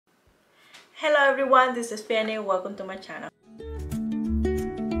Hello everyone, this is Fanny. Welcome to my channel.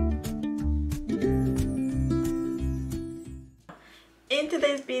 In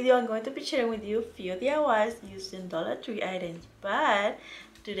today's video, I'm going to be sharing with you a few DIYs using DollarTree items. But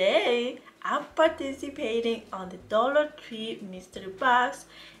today, I'm participating on the DollarTree mystery box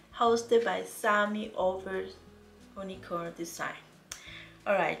hosted by Sammy over Unicorn Design.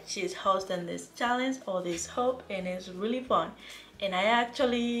 Alright, she's hosting this challenge or this hope, and it's really fun. And I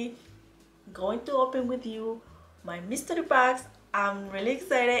actually going to open with you my mystery box. I'm really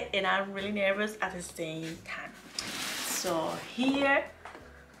excited and I'm really nervous at the same time. So here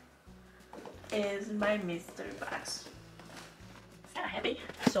is my mystery box. It's kind of heavy,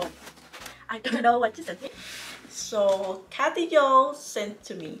 so I don't know what to send me. So Kathy Jo sent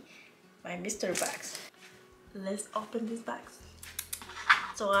to me my mystery box. Let's open this box.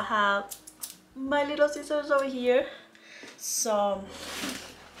 So I have my little scissors over here. So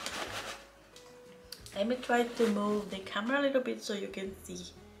let me try to move the camera a little bit so you can see.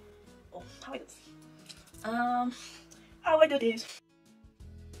 Oh, how I do this?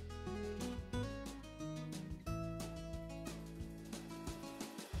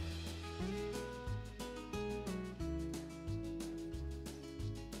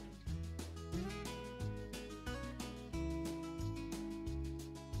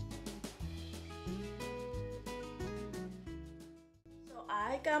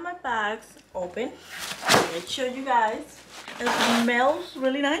 I got my bags open. Let's show you guys. It smells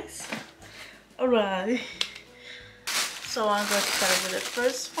really nice. Alright. So I'm going to start with the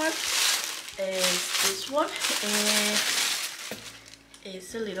first one. Is this one. And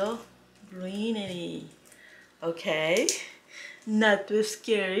it's a little greenery. Okay. Not too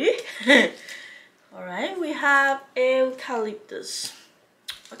scary. Alright, we have eucalyptus.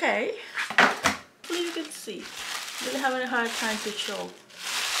 Okay. Hopefully you can see. Really having a hard time to show.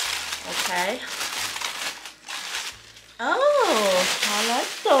 Okay. Oh, I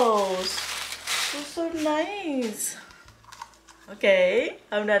like those. Those are nice. Okay,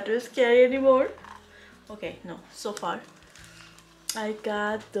 I'm not too scary anymore. Okay, no, so far. I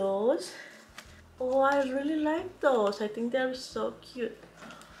got those. Oh, I really like those. I think they're so cute.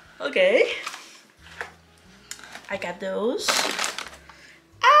 Okay. I got those.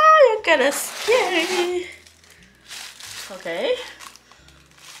 Ah, you're kind of scary. Okay.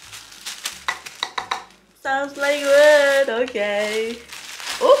 Sounds like wood. Okay.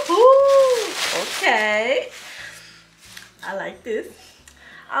 Woohoo! Okay. I like this.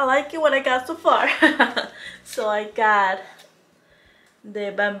 I like it what I got so far. So I got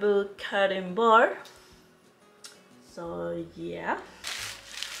the bamboo cutting board. So yeah.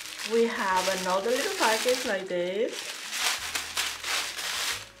 We have another little package like this.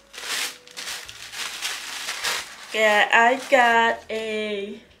 Yeah, I got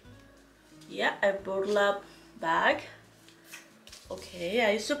a burlap bag. Okay,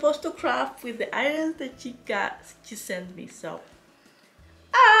 I'm supposed to craft with the items that she sent me, so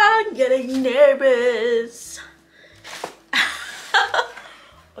I'm getting nervous.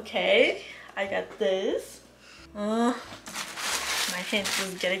 Okay, I got this. My hand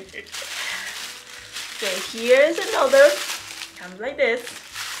is getting dirty. Okay, here's another. Comes like this.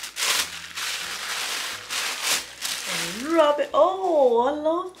 And rub it. Oh, I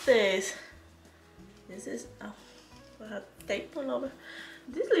love this. This is I have tape all over.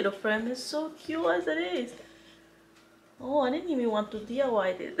 This little frame is so cute as it is. Oh, I didn't even want to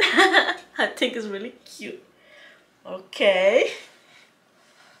DIY this. I think it's really cute. Okay.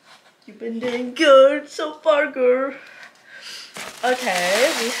 You've been doing good so far, girl.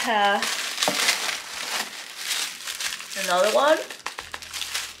 Okay, we have another one.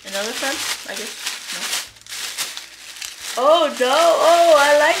 Another frame, I guess. No. Oh no! Oh,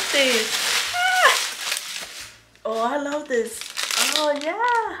 I like this. Oh, I love this. Oh,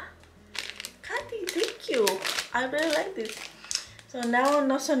 yeah. Kathy, thank you. I really like this. So now I'm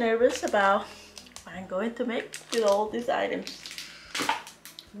not so nervous about what I'm going to make with all these items.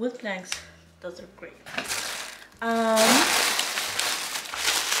 Wood planks. Those are great. Oh,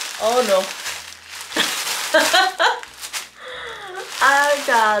 no. I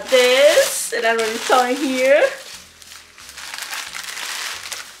got this. And I already saw it here.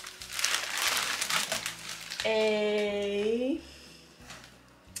 A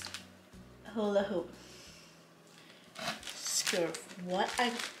hula hoop skirt.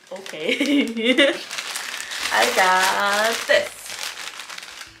 Okay. I got this.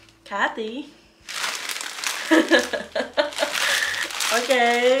 Kathy.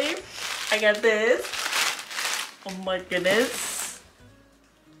 Okay, I got this. Oh my goodness.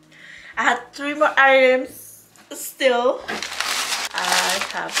 I had 3 more items still. I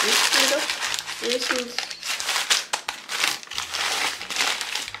have this little This is...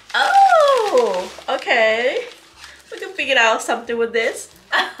 Oh, okay. We can figure out something with this.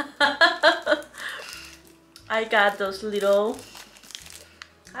 I got those little,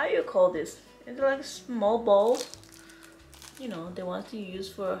 how you call this? It's like a small bowl. You know, the ones you use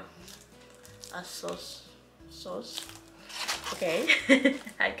for a sauce. Okay,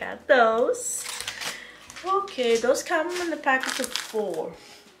 I got those. Okay, those come in a package of 4.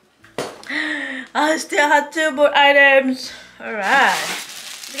 I still have 2 more items. Alright,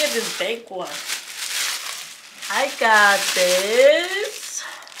 let's get this big one. I got this.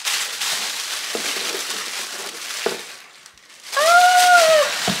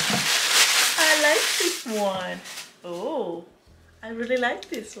 I like this one. Oh, I really like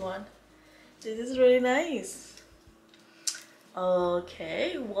this one. This is really nice.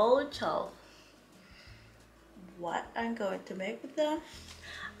 Okay, wall shelf. What I'm going to make with them,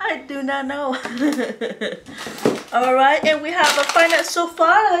 I do not know. Alright, and we have a final. So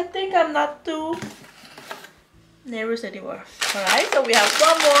far, I think I'm not too nervous anymore. Alright, so we have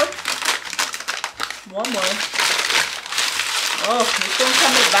one more. Oh, this one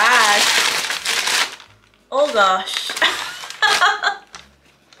coming back. Oh gosh.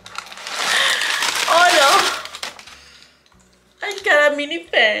 Oh no. I got a mini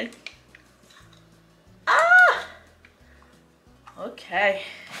pen. Ah. Okay.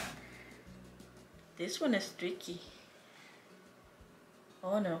 This one is tricky.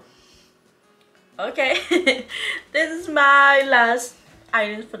 Oh no. Okay. This is my last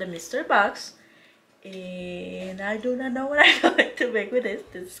item for the mystery box. And I do not know what I'm going to make with this.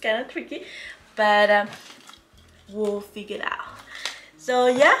 This is kind of tricky, but we'll figure it out. So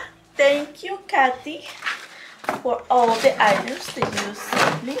yeah, thank you, Kathy, for all the items that you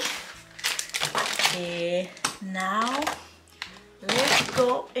sent me. And now let's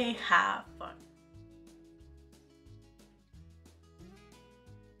go and have fun.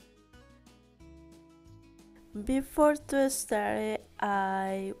 Before to start,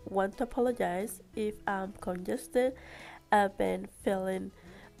 I want to apologize if I'm congested. I've been feeling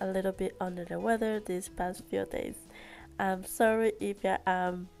a little bit under the weather these past few days. I'm sorry if I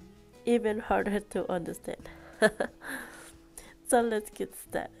am even harder to understand. So let's get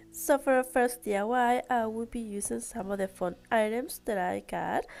started. So for our first DIY, I will be using some of the fun items that I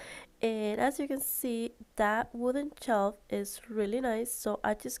got. And as you can see, that wooden shelf is really nice. So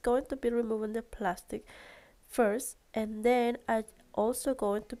I'm just going to be removing the plastic first, and then I'm also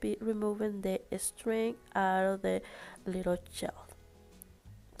going to be removing the string out of the little shelf,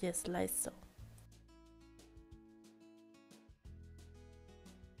 just like so.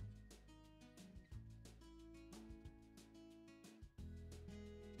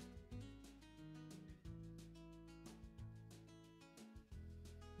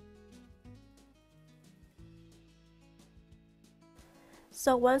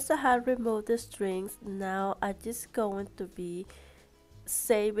 So once I have removed the strings, now I'm just going to be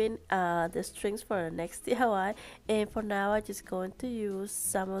saving the strings for the next DIY. And for now, I'm just going to use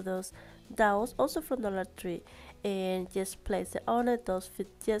some of those dowels, also from DollarTree, and just place it on it. Those fit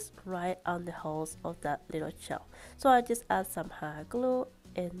just right on the holes of that little shelf. So I just add some hot glue,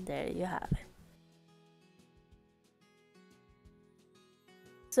 and there you have it.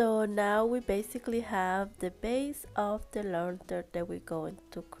 So now we basically have the base of the lantern that we're going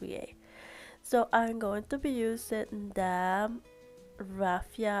to create. So I'm going to be using the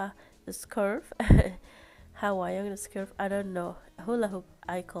raffia scarf, Hawaiian scarf, I don't know, hula hoop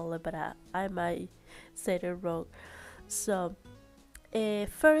I call it, but I might say it wrong. So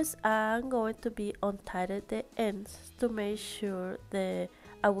first I'm going to be untied the ends to make sure that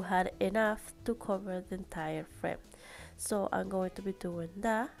I will have enough to cover the entire frame. So I'm going to be doing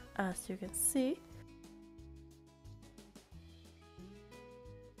that, as you can see.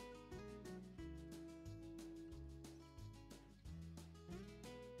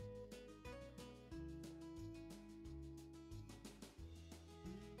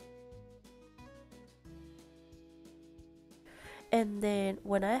 And then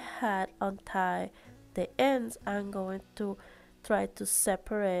when I had untied the ends, I'm going to try to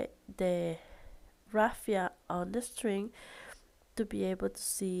separate the raffia on the string to be able to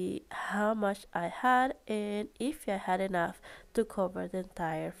see how much I had and if I had enough to cover the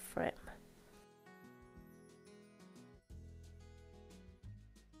entire frame.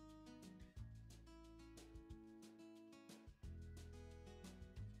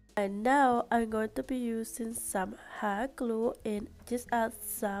 And now I'm going to be using some hot glue and just add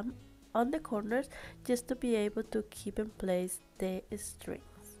some on the corners just to be able to keep in place the strings.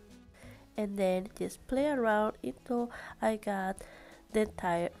 And then just play around until I got the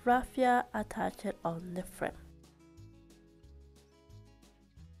entire raffia attached on the frame.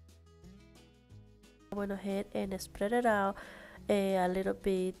 I went ahead and spread it out a little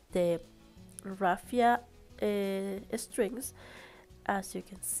bit, the raffia strings, as you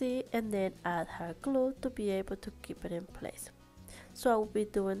can see, and then add hot glue to be able to keep it in place. So I will be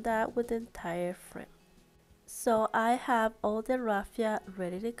doing that with the entire frame. So I have all the raffia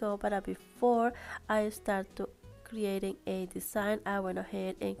ready to go, but before I start to creating a design, I went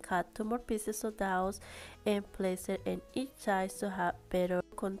ahead and cut 2 more pieces of dowels and place it in each side to have better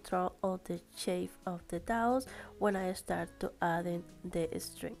control of the shape of the dowels when I start to adding the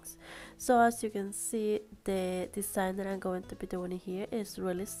strings. So as you can see, the design that I'm going to be doing here is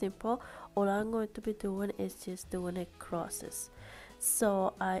really simple. All I'm going to be doing is just doing it crosses.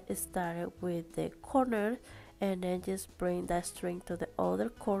 So I started with the corner and then just bring that string to the other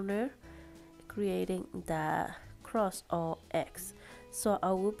corner, creating that cross or X. So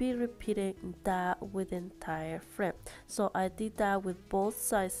I will be repeating that with the entire frame. So I did that with both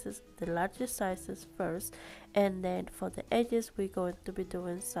sizes, the larger sizes first, and then for the edges we're going to be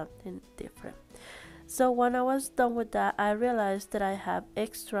doing something different. So when I was done with that, I realized that I have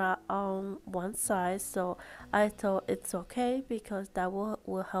extra on one side, so I thought it's okay because that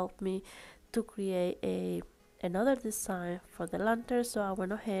will help me to create another design for the lantern. So I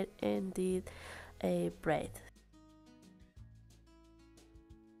went ahead and did a braid.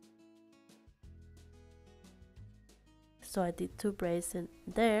 So I did 2 braids in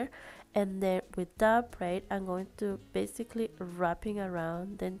there, and then with that braid I'm going to basically wrapping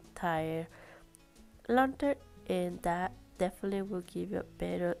around the entire lantern, and that definitely will give you a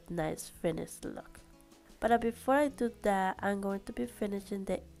better nice finished look. But before I do that, I'm going to be finishing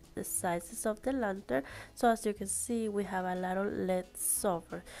the sizes of the lantern. So as you can see, we have a lot of lead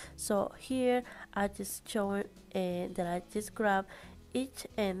silver. So here I just showing that I just grab each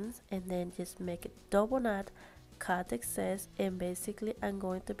end and then just make it double knot, cut excess, and basically I'm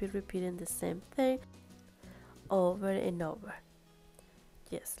going to be repeating the same thing over and over,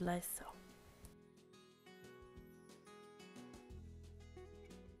 just like so.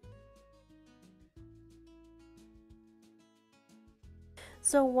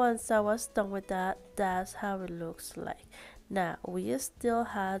 So once I was done with that, that's how it looks like. Now we still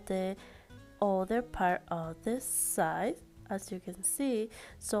have the other part of this side, as you can see.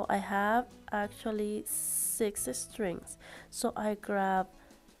 So I have actually 6 strings. So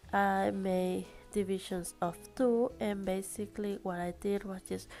I made divisions of 2, and basically what I did was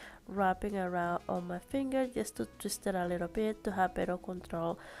just wrapping around on my finger just to twist it a little bit to have better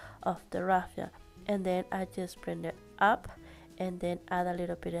control of the raffia, and then I just bring it up and then add a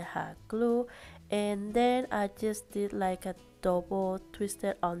little bit of hot glue, and then I just did like a double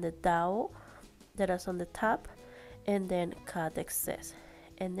twister on the dowel that is on the top, and then cut excess,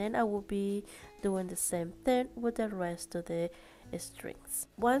 and then I will be doing the same thing with the rest of the strings.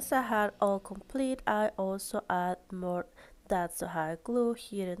 Once I had all complete, I also add more dots of hot glue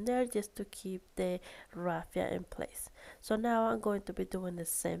here and there just to keep the raffia in place. So now I'm going to be doing the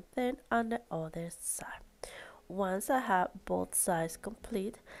same thing on the other side. Once I have both sides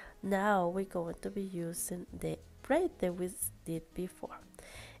complete, now we're going to be using the braid that we did before,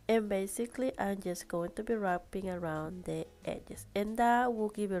 and basically I'm just going to be wrapping around the edges, and that will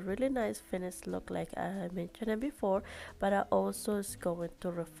give a really nice finished look like I mentioned before, but I also is going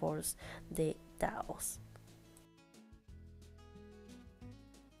to reinforce the dowels.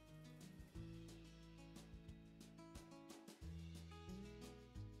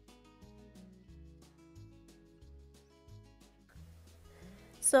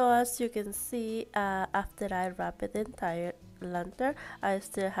 So as you can see, after I wrapped the entire lantern, I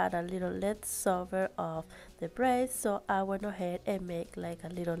still had a little leftover of the braid, so I went ahead and make like a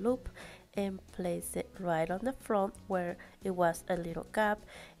little loop and place it right on the front where it was a little gap,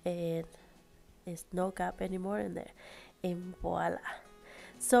 and there's no gap anymore in there, and voila.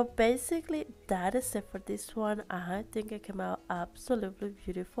 So basically that is it for this one. I think it came out absolutely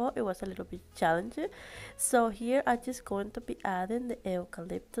beautiful. It was a little bit challenging. So here I'm just going to be adding the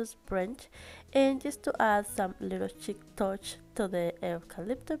eucalyptus branch, and just to add some little chic touch to the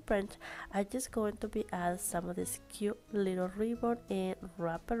eucalyptus branch, I'm just going to be add some of this cute little ribbon and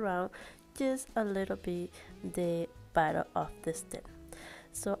wrap around just a little bit the bottom of the stem.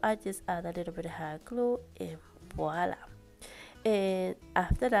 So I just add a little bit of hot glue, and voila. And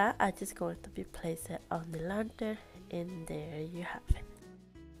after that I just going to be placing it on the lantern, and there you have it.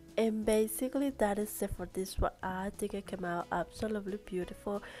 And basically that is it for this one. I think it came out absolutely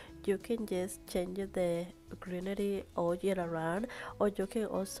beautiful. You can just change the greenery all year around, or you can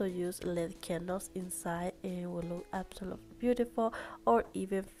also use LED candles inside and it will look absolutely beautiful, or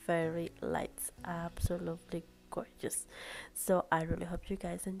even fairy lights, absolutely gorgeous. So I really hope you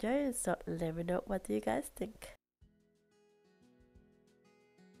guys enjoy it. So let me know, what do you guys think?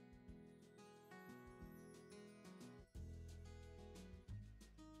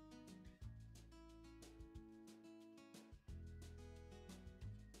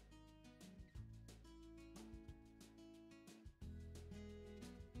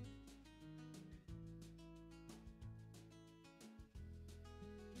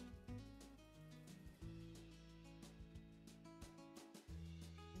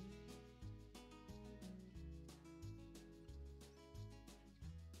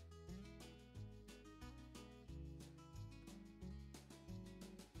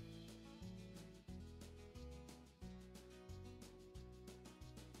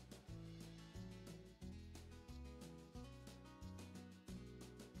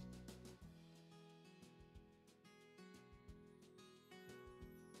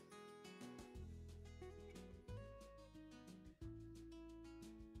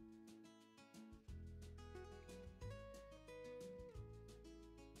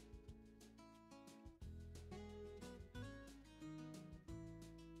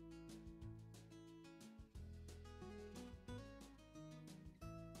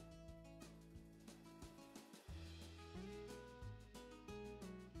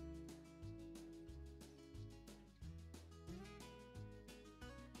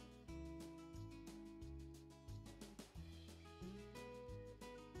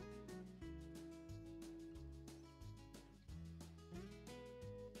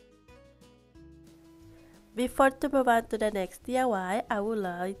 Before to move on to the next DIY, I would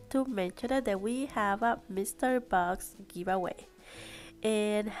like to mention that we have a mystery box giveaway.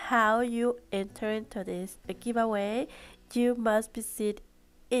 And how you enter into this giveaway, you must visit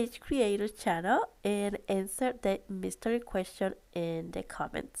each creator's channel and answer the mystery question in the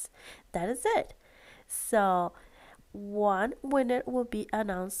comments. That is it. So one winner will be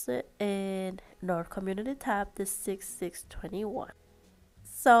announced in our community tab, the 6621.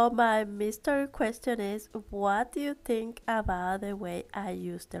 So my mystery question is, what do you think about the way I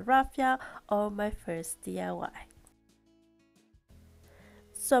use the raffia on my first DIY?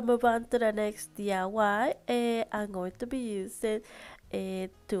 So move on to the next DIY. I'm going to be using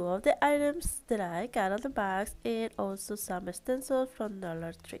two of the items that I got on the box and also some stencils from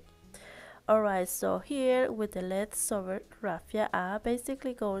DollarTree. Alright, so here with the LED sober raffia, I'm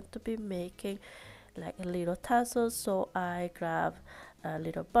basically going to be making like a little tassel. So I grab a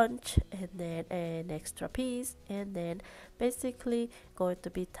little bunch and then an extra piece, and then basically going to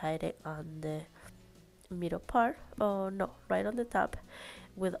be tied it on the middle part, oh no, right on the top,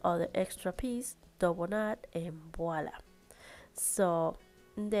 with all the extra piece, double knot, and voila. So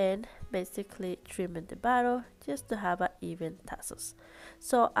then basically trimming the bottom just to have a even tassels.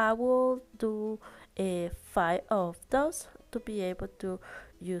 So I will do five of those to be able to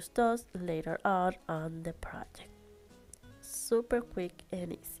use those later on the project. Super quick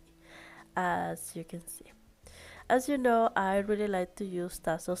and easy, as you can see. As you know, I really like to use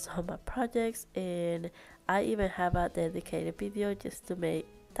tassels on my projects, and I even have a dedicated video just to make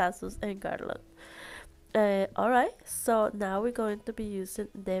tassels and garland. Alright, so now we're going to be using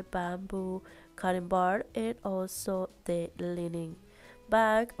the bamboo cutting board and also the linen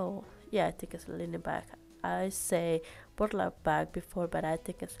bag. Oh yeah, I think it's a linen bag. I say burlap bag before, but I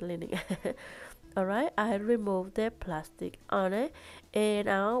think it's linen. Alright, I removed the plastic on it, and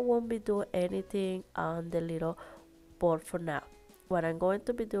I won't be doing anything on the little board for now. What I'm going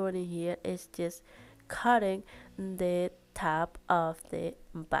to be doing in here is just cutting the top of the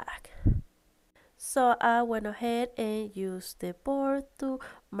bag. So I went ahead and used the board to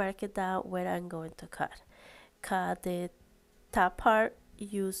mark it down where I'm going to cut. Cut the top part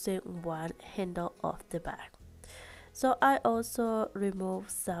using one handle of the bag. So I also removed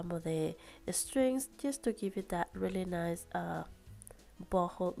some of the strings just to give it that really nice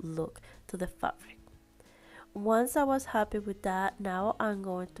boho look to the fabric. Once I was happy with that, now I'm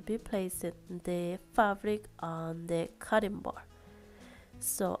going to be placing the fabric on the cutting board.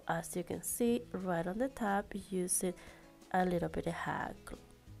 So as you can see, right on the top, using a little bit of hot glue.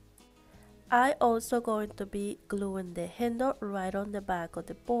 I also going to be gluing the handle right on the back of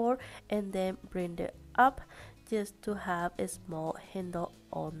the board and then bring it up just to have a small handle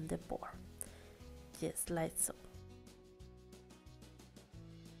on the board, just like so.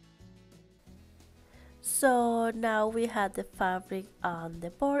 So now we have the fabric on the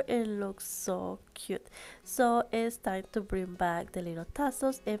board and it looks so cute. So it's time to bring back the little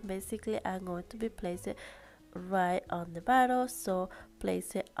tassels, and basically I'm going to be placing right on the bottle, so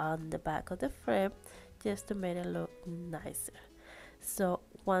place it on the back of the frame just to make it look nicer. So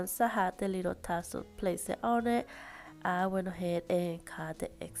once I had the little tassel placed it on it, I went ahead and cut the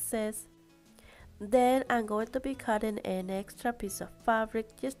excess. Then I'm going to be cutting an extra piece of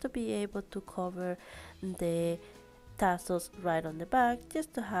fabric just to be able to cover the tassels right on the back,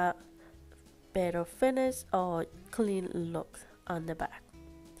 just to have better finish or clean look on the back,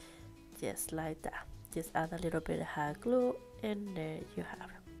 just like that. Just add a little bit of hot glue and there you have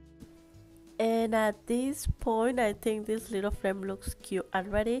it. And at this point, I think this little frame looks cute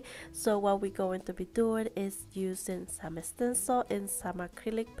already. So what we're going to be doing is using some stencil and some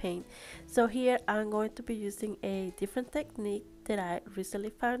acrylic paint. So here I'm going to be using a different technique that I recently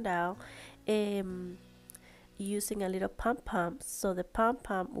found out. Using a little pom-pom, so the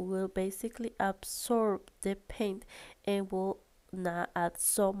pom-pom will basically absorb the paint and will not add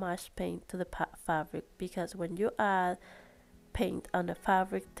so much paint to the fabric, because when you add paint on the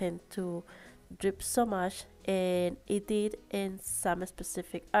fabric tend to drip so much, and it did in some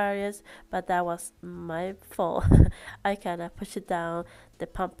specific areas, but that was my fault. I kind of pushed it down the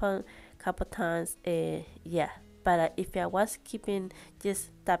pom-pom couple times, and yeah, but if I was keeping just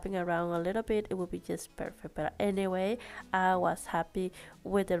tapping around a little bit, it would be just perfect. But anyway, I was happy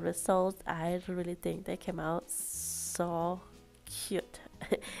with the results. I really think they came out so cute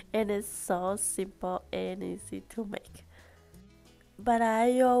and it's so simple and easy to make. But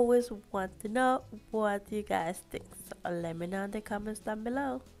I always want to know what you guys think, so let me know in the comments down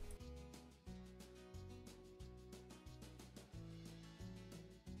below.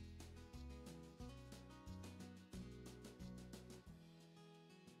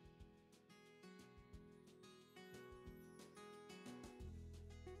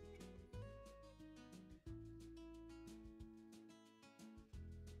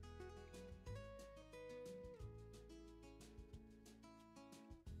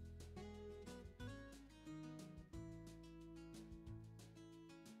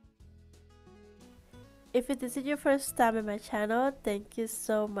 If this is your first time in my channel, thank you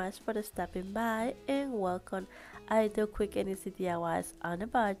so much for stopping by and welcome. I do quick and easy DIYs on a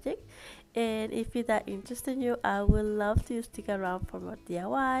budget, and if it's that interested in you, I would love to stick around for more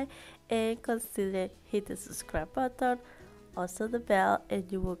DIY and consider hit the subscribe button, also the bell, and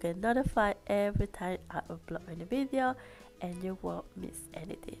you will get notified every time I upload a video and you won't miss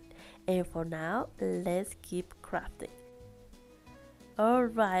anything. And for now, let's keep crafting.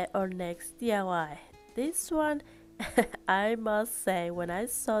 Alright, our next DIY. This one, I must say, when I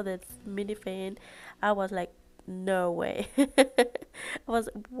saw this mini fan, I was like, no way. I was,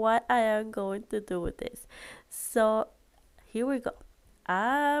 what I am going to do with this? So here we go.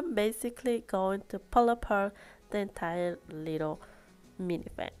 I'm basically going to pull apart the entire little mini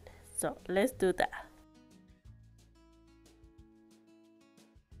fan. So let's do that.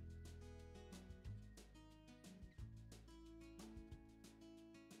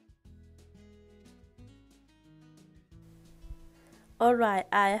 Alright,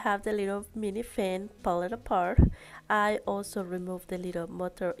 I have the little mini fan pulled apart. I also removed the little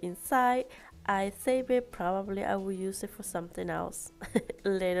motor inside. I save it, probably I will use it for something else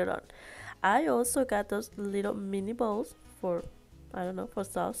later on. I also got those little mini bowls for, I don't know, for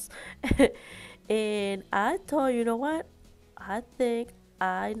sauce. And I thought, you know what? I think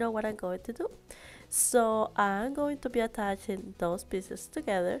I know what I'm going to do. So I'm going to be attaching those pieces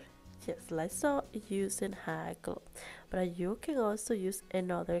together just like so using hot glue, but you can also use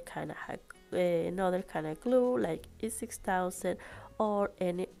another kind of glue like E6000 or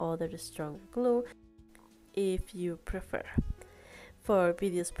any other stronger glue if you prefer. For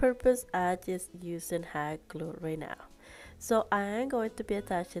video's purpose, I'm just using hot glue right now. So I'm going to be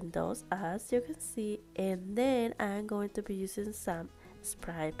attaching those as you can see, and then I'm going to be using some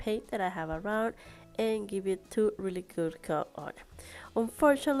spray paint that I have around and give it two really good coat on it.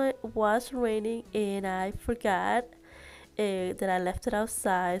 Unfortunately, it was raining and I forgot that I left it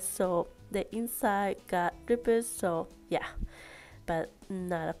outside, so the inside got dripped, so yeah, but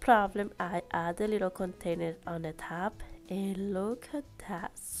not a problem. I add the little container on the top and look at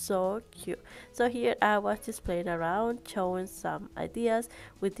that, so cute. So here I was just playing around, showing some ideas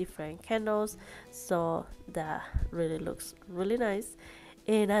with different candles, so that really looks really nice.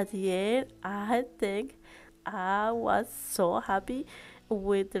 And at the end, I think I was so happy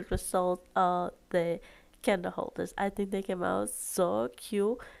with the result of the candle holders. I think they came out so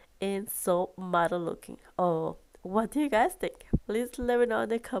cute and so model looking. Oh, what do you guys think? Please let me know in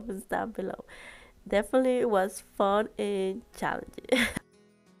the comments down below. Definitely was fun and challenging.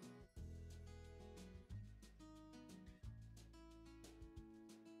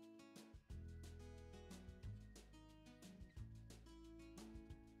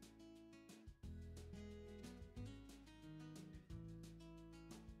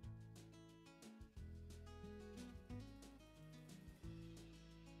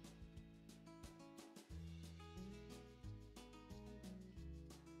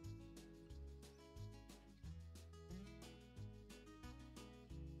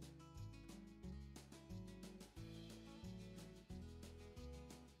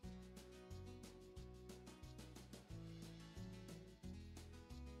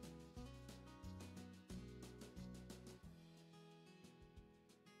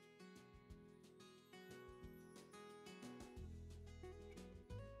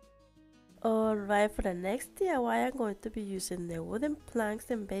 Alright, for the next DIY, I'm going to be using the wooden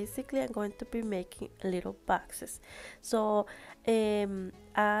planks, and basically I'm going to be making little boxes. So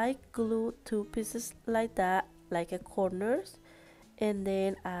I glue two pieces like that, like a corners, and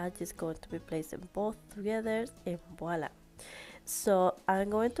then I'm just going to be placing both together, and voila. So I'm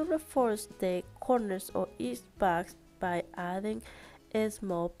going to reinforce the corners of each box by adding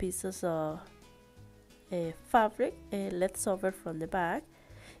small pieces of fabric left over from the bag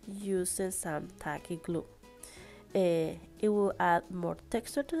using some tacky glue. It will add more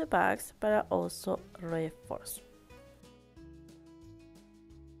texture to the bags, but also reinforce.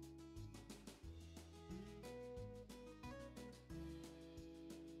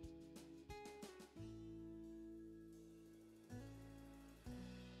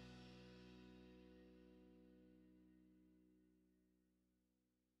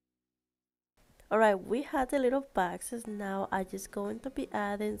 Alright, we had the little boxes. Now I just going to be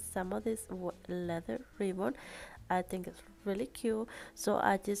adding some of this leather ribbon. I think it's really cute, so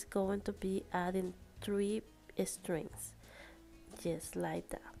I just going to be adding 3 strings, just like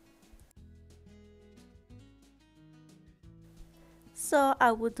that. So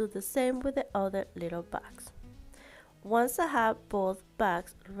I will do the same with the other little bags. Once I have both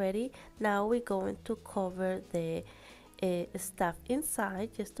bags ready, now we're going to cover the stuff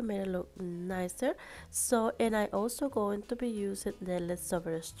inside just to make it look nicer. So, and I also going to be using the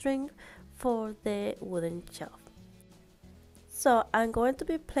leftover string for the wooden shelf. So I'm going to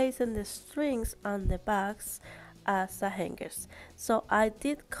be placing the strings on the bags as a hangers. So I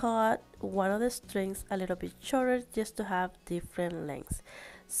did cut one of the strings a little bit shorter just to have different lengths.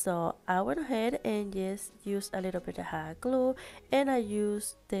 So I went ahead and just used a little bit of hot glue, and I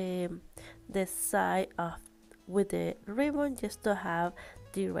used the side of with the ribbon just to have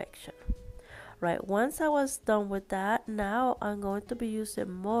direction. Right, once I was done with that, now I'm going to be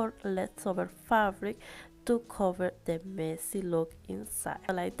using more leftover fabric to cover the messy look inside.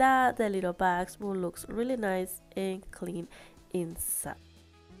 Like that, the little bags will look really nice and clean inside.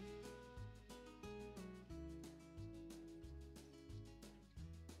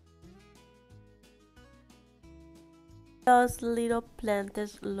 Those little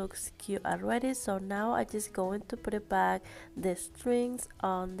planters looks cute already, so now I just going to put it back the strings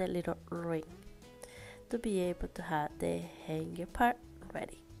on the little ring to be able to have the hanger part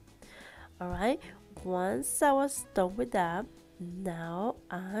ready. Alright, once I was done with that, now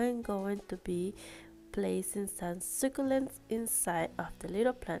I'm going to be placing some succulents inside of the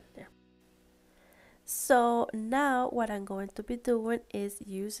little planter. So now what I'm going to be doing is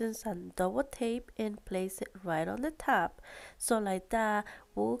using some double tape and place it right on the top. So like that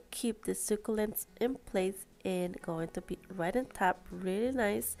will keep the succulents in place and going to be right on top, really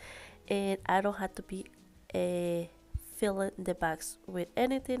nice. And I don't have to be filling the bags with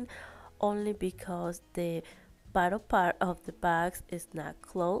anything, only because the bottom part of the bags is not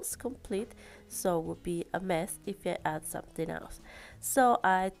closed complete, so it would be a mess if I add something else. So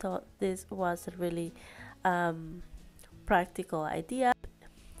I thought this was a really practical idea.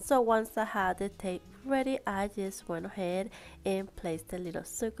 So once I had the tape ready, I just went ahead and placed the little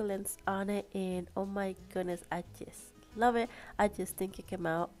succulents on it, and oh my goodness, I just love it. I just think it came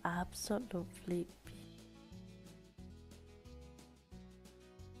out absolutely beautiful.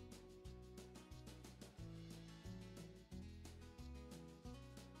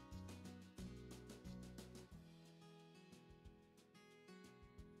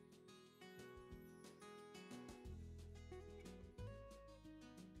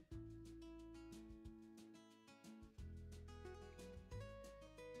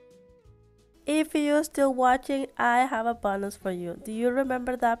 If you're still watching, I have a bonus for you. Do you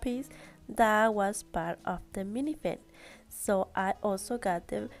remember that piece? That was part of the minivan. So I also got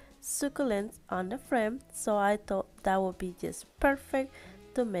the succulents on the frame, so I thought that would be just perfect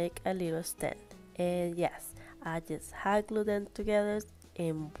to make a little stand. And yes, I just hot glued them together,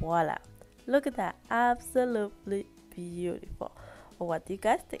 and voila. Look at that, absolutely beautiful. What do you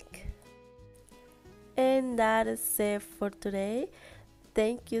guys think? And that is it for today.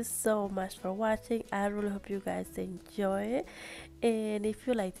 Thank you so much for watching. I really hope you guys enjoy it, and if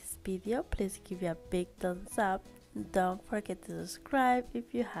you like this video, please give it a big thumbs up. Don't forget to subscribe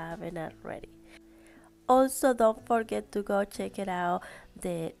if you haven't already. Also, don't forget to go check it out,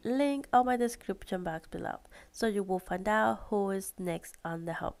 the link on my description box below, so you will find out who is next on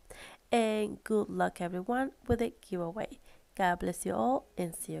the home. And good luck everyone with the giveaway. God bless you all,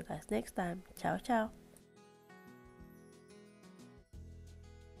 and see you guys next time. Ciao ciao.